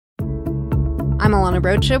I'm Alana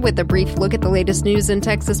Rocha with a brief look at the latest news in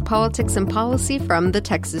Texas politics and policy from the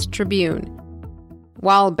Texas Tribune.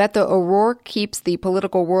 While Beto O'Rourke keeps the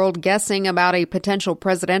political world guessing about a potential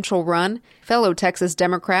presidential run, fellow Texas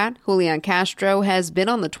Democrat Julián Castro has been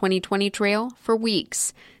on the 2020 trail for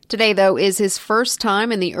weeks. Today, though, is his first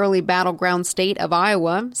time in the early battleground state of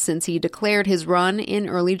Iowa since he declared his run in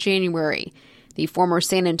early January. The former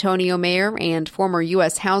San Antonio mayor and former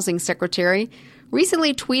U.S. Housing Secretary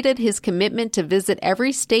recently tweeted his commitment to visit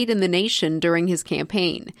every state in the nation during his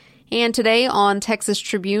campaign. And today on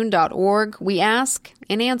TexasTribune.org, we ask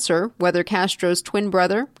and answer whether Castro's twin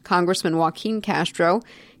brother, Congressman Julián Castro,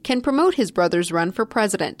 can promote his brother's run for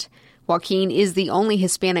president. Julián is the only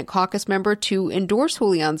Hispanic caucus member to endorse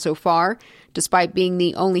Julián so far, despite being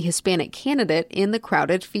the only Hispanic candidate in the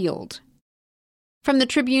crowded field. From the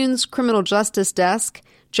Tribune's Criminal Justice Desk,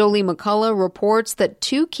 Jolie McCullough reports that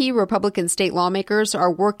two key Republican state lawmakers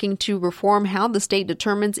are working to reform how the state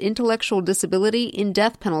determines intellectual disability in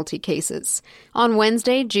death penalty cases. On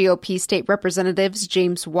Wednesday, GOP state representatives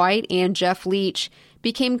James White and Jeff Leach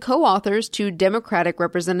became co-authors to Democratic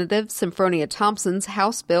Representative Symphonia Thompson's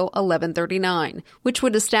House Bill 1139, which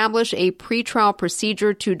would establish a pretrial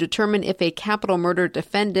procedure to determine if a capital murder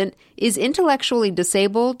defendant is intellectually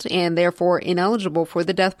disabled and therefore ineligible for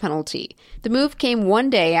the death penalty. The move came one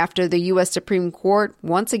day after the U.S. Supreme Court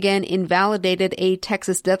once again invalidated a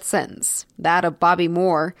Texas death sentence, that of Bobby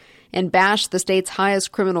Moore, and bashed the state's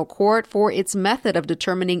highest criminal court for its method of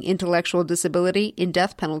determining intellectual disability in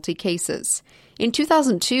death penalty cases. In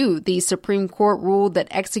 2002, the Supreme Court ruled that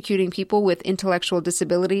executing people with intellectual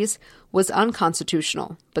disabilities was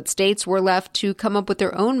unconstitutional, but states were left to come up with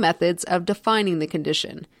their own methods of defining the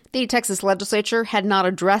condition. The Texas legislature had not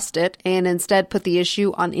addressed it and instead put the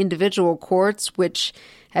issue on individual courts, which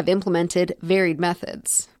have implemented varied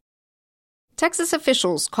methods. Texas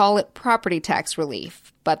officials call it property tax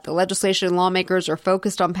relief, but the legislation lawmakers are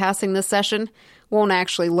focused on passing this session won't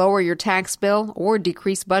actually lower your tax bill or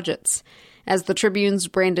decrease budgets. As the Tribune's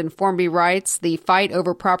Brandon Formby writes, the fight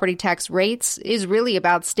over property tax rates is really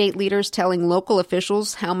about state leaders telling local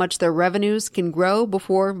officials how much their revenues can grow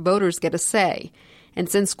before voters get a say. And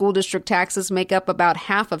since school district taxes make up about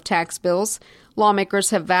half of tax bills, lawmakers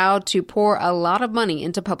have vowed to pour a lot of money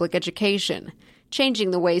into public education.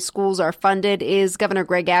 Changing the way schools are funded is Governor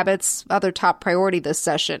Greg Abbott's other top priority this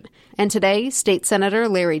session. And today, State Senator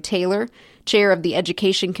Larry Taylor, chair of the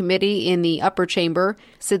Education Committee in the upper chamber,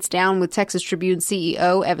 sits down with Texas Tribune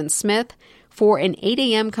CEO Evan Smith for an 8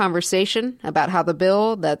 a.m. conversation about how the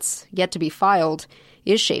bill that's yet to be filed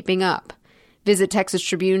is shaping up. Visit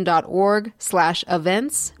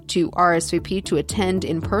TexasTribune.org/events to RSVP to attend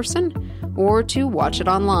in person or to watch it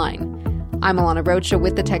online. I'm Alana Rocha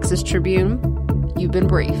with the Texas Tribune. You've been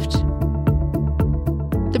briefed.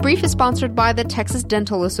 The brief is sponsored by the Texas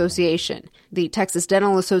Dental Association. The Texas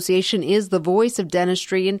Dental Association is the voice of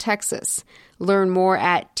dentistry in Texas. Learn more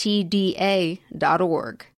at tda.org.